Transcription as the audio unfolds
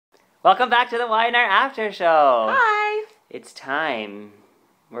Welcome back to the Y&R Aftershow. Hi. It's time.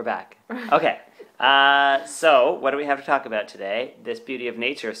 We're back. Okay. So, what do we have to talk about today? This beauty of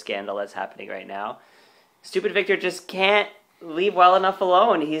nature scandal that's happening right now. Stupid Victor just can't leave well enough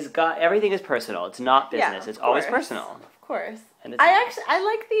alone. He's got everything is personal. It's not business. It's always personal. Of course. And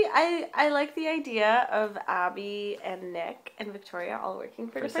I like the idea of Abby and Nick and Victoria all working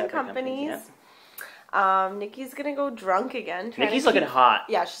for different companies. Nikki's gonna go drunk again. Nikki's looking hot.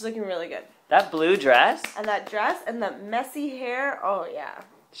 Yeah, she's looking really good. That blue dress. And that dress and that messy hair. Oh yeah.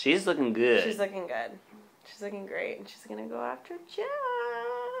 She's looking good. She's looking good. She's looking great, and she's gonna go after Jack.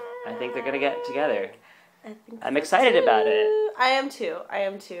 I think they're gonna get together. I'm so excited about it. I am too.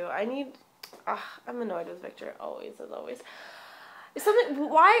 I'm annoyed with Victor always, as always.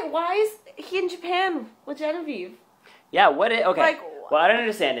 Why is he in Japan with Genevieve? Yeah, okay. What I don't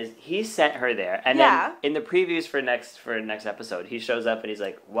understand is he sent her there, and then in the previews for next episode, he shows up and he's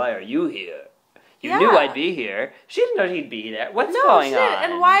like, "Why are you here? You knew I'd be here." She didn't know he'd be there. What's going on?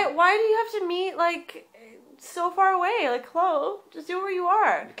 And why do you have to meet like so far away? Like, hello, just do where you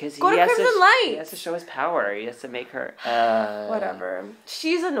are. Because go to Crimson Light. He has to show his power. He has to make her. Whatever.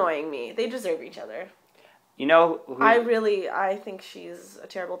 She's annoying me. They deserve each other. You know who... I think she's a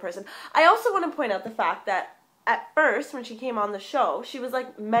terrible person. I also want to point out the fact that at first, when she came on the show, she was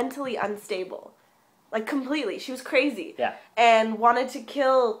like mentally unstable. Like completely. She was crazy. Yeah. And wanted to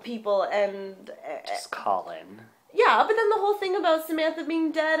kill people and... just Colin. Yeah, but then the whole thing about Samantha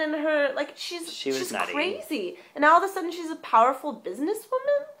being dead and her, like, she's nutty. Crazy. And now all of a sudden she's a powerful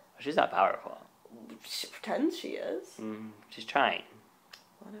businesswoman? She's not powerful. She pretends she is. She's trying.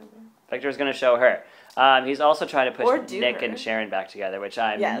 Whatever. Victor's going to show her. He's also trying to push Nick and Sharon back together, which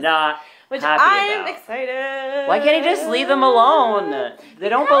I'm not happy about. I am excited. Why can't he just leave them alone? They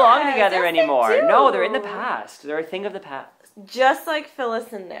don't belong together anymore. They do. No, they're in the past. They're a thing of the past. Just like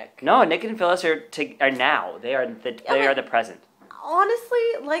Phyllis and Nick. No, Nick and Phyllis are now. They are the present. Honestly,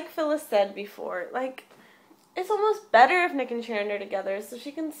 like Phyllis said before, like, it's almost better if Nick and Sharon are together so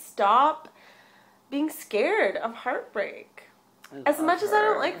she can stop being scared of heartbreak. As much as I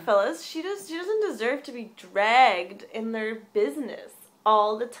don't like Phyllis, she doesn't deserve to be dragged in their business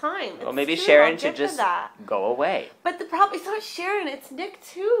all the time. Well, maybe Sharon should just go away. But the problem, it's not Sharon, it's Nick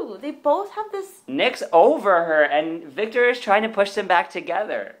too. They both have this... Nick's over her, and Victor is trying to push them back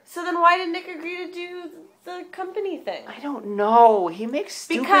together. So then why did Nick agree to do the company thing? I don't know. He makes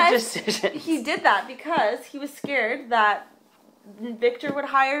stupid decisions. He did that because he was scared that Victor would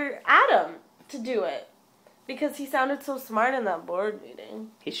hire Adam to do it. Because he sounded so smart in that board meeting.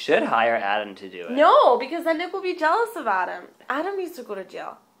 He should hire Adam to do it. No, because then Nick will be jealous of Adam. Adam needs to go to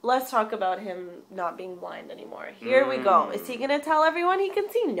jail. Let's talk about him not being blind anymore. Here we go. Is he going to tell everyone he can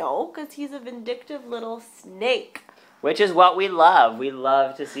see? No, because he's a vindictive little snake. Which is what we love. We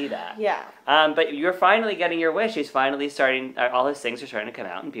love to see that. Yeah. But you're finally getting your wish. He's finally starting, all his things are starting to come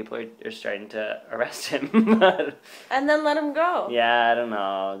out, and people are starting to arrest him. And then let him go. Yeah, I don't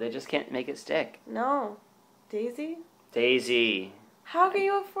know. They just can't make it stick. No. Daisy? How can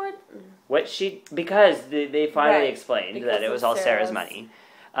you afford... Because they finally explained that it was all Sarah's money.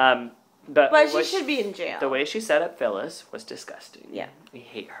 But she should be in jail. The way she set up Phyllis was disgusting. Yeah. We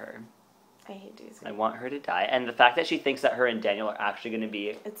hate her. I hate Daisy. I want her to die. And the fact that she thinks that her and Daniel are actually going to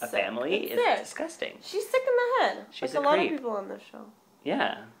be a family is disgusting. She's sick in the head. She's like a lot of people on this show.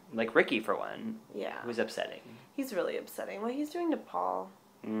 Yeah. Like Ricky, for one. Yeah. Who's upsetting. He's really upsetting. What he's doing to Paul...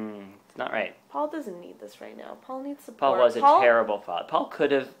 it's not right. Paul doesn't need this right now. Paul needs support. Paul was a terrible father. Paul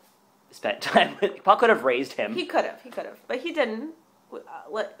could have spent time with... Paul could have raised him. He could have. But he didn't.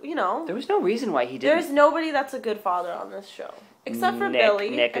 There was no reason why he didn't. There's nobody that's a good father on this show. Except for Billy.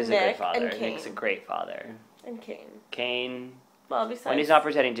 Nick is a good father. And Kane. Nick's a great father. And Kane. Kane... Well, besides... When he's not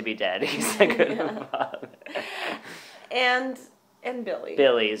pretending to be dead, he's a good father. And Billy.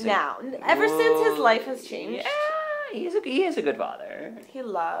 Billy's... Now. Ever since his life has changed... Yeah. He is a good father. He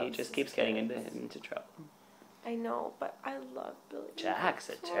loves. He just keeps getting into trouble. I know, but I love Billy. Jack's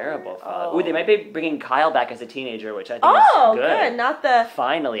a terrible father. Ooh, they might be bringing Kyle back as a teenager, which I think is good. Not the...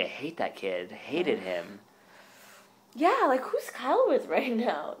 Finally, I hate that kid. Hated him. Yeah, like, who's Kyle with right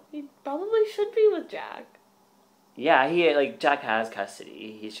now? He probably should be with Jack. Yeah, Jack has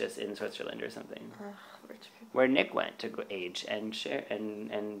custody. He's just in Switzerland or something. Rich people. Where Nick went to age, and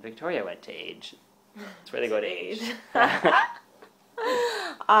Victoria went to age. That's where they go to age.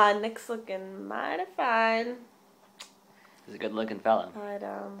 Nick's looking mighty fine. He's a good-looking fella. But,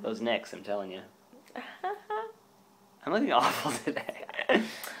 those Nicks, I'm telling you. I'm looking awful today.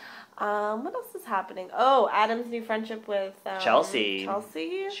 What else is happening? Oh, Adam's new friendship with Chelsea.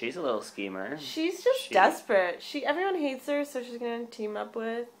 She's a little schemer. She's just desperate. Everyone hates her, so she's gonna team up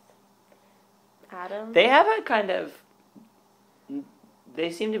with Adam. They have a kind of... They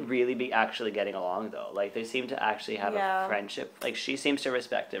seem to really be actually getting along, though. Like, they seem to actually have a friendship. Like, she seems to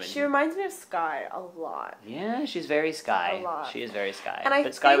respect him. She reminds me of Sky a lot. Yeah, she's very Sky. A lot. She is very Sky. And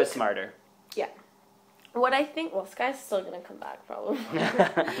but Sky was smarter. Yeah. What I think... Well, Sky's still going to come back, probably.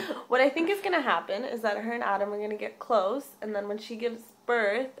 What I think is going to happen is that her and Adam are going to get close, and then when she gives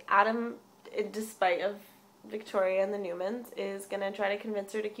birth, Adam, despite of Victoria and the Newmans, is going to try to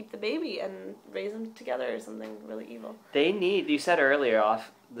convince her to keep the baby and raise them together or something really evil. They need... You said earlier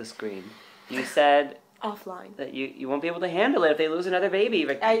off the screen, you said... Offline. That you won't be able to handle it if they lose another baby,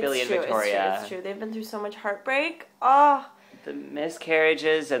 Billy and Victoria. It's true. They've been through so much heartbreak. Oh... The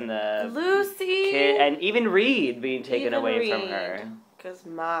miscarriages and the... Lucy! Kid, and even Reed being taken away from her. Because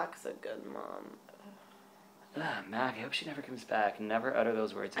Mac's a good mom. Mac, I hope she never comes back and never utter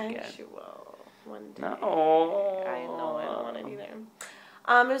those words again. And she will. One day. No. I know, I don't want it either.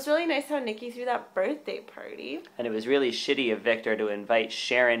 It was really nice how Nicky threw that birthday party. And it was really shitty of Victor to invite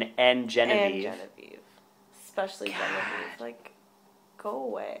Sharon and Genevieve. Especially Genevieve. Like, go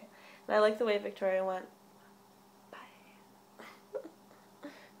away. And I like the way Victoria went,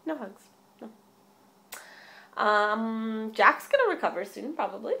 no hugs. No. Jack's gonna recover soon,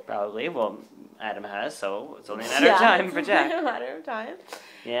 probably. Probably. Well, Adam has, so it's only a matter of time for Jack. It's only a matter of time.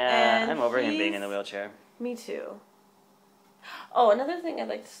 Yeah, I'm over him being in the wheelchair. Me too. Oh, another thing I'd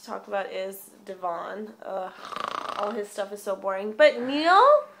like to talk about is Devon. All his stuff is so boring. But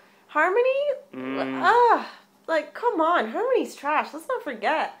Neil, Harmony, like, come on, Harmony's trash. Let's not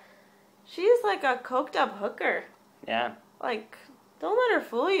forget. She's like a coked up hooker. Yeah. Like... Don't let her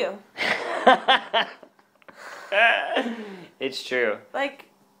fool you. It's true. Like,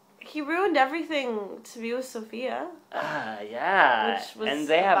 he ruined everything to be with Sophia. Yeah. And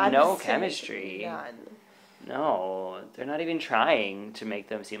they have no chemistry. None. No. They're not even trying to make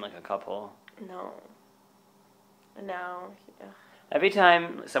them seem like a couple. No. No. Yeah. Every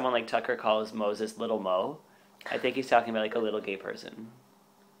time someone like Tucker calls Moses Little Mo, I think he's talking about like a little gay person.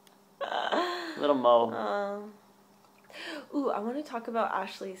 Little Mo. Ooh, I want to talk about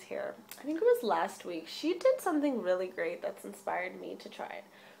Ashley's hair. I think it was last week. She did something really great that's inspired me to try it.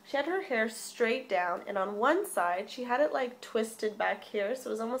 She had her hair straight down, and on one side, she had it like twisted back here, so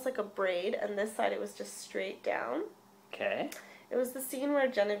it was almost like a braid, and this side it was just straight down. Okay. It was the scene where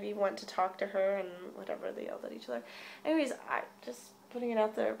Genevieve went to talk to her and whatever, they yelled at each other. Anyways, I just putting it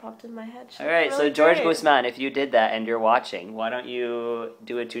out there, it popped in my head. All right, really so George Guzman, if you did that and you're watching, why don't you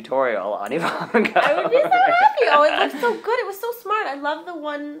do a tutorial on Ivanka? I would be so happy. Oh, it looked so good. It was so smart. I love the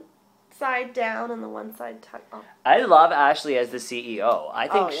one side down and the one side tucked up. I love Ashley as the CEO. I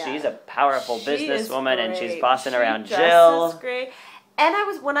think she's a powerful businesswoman and she's bossing around Jill. Great. And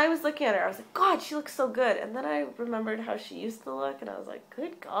when I was looking at her, I was like, God, she looks so good. And then I remembered how she used to look, and I was like,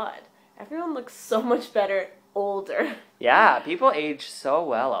 good God, everyone looks so much better older. Yeah, people age so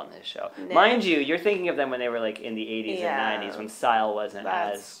well on this show. Mind you, you're thinking of them when they were like in the 80s and 90s when style wasn't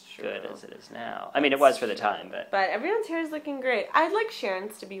as good as it is now. I mean, it was for the time, but... But everyone's hair is looking great. I'd like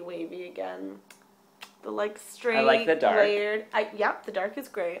Sharon's to be wavy again. The like straight, I like the dark. Layered. Yep, the dark is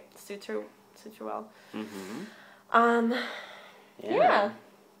great. Suits her well. Mm-hmm. Yeah.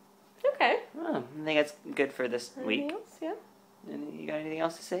 Okay. Well, I think that's good for this week. Anything else? Yeah. You got anything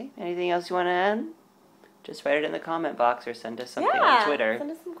else to say? Anything else you want to add? Just write it in the comment box or send us something on Twitter.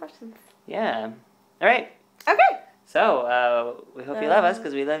 Send us some questions. Yeah. All right. Okay. So, we hope you love us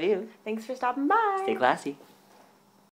because we love you. Thanks for stopping by. Stay classy.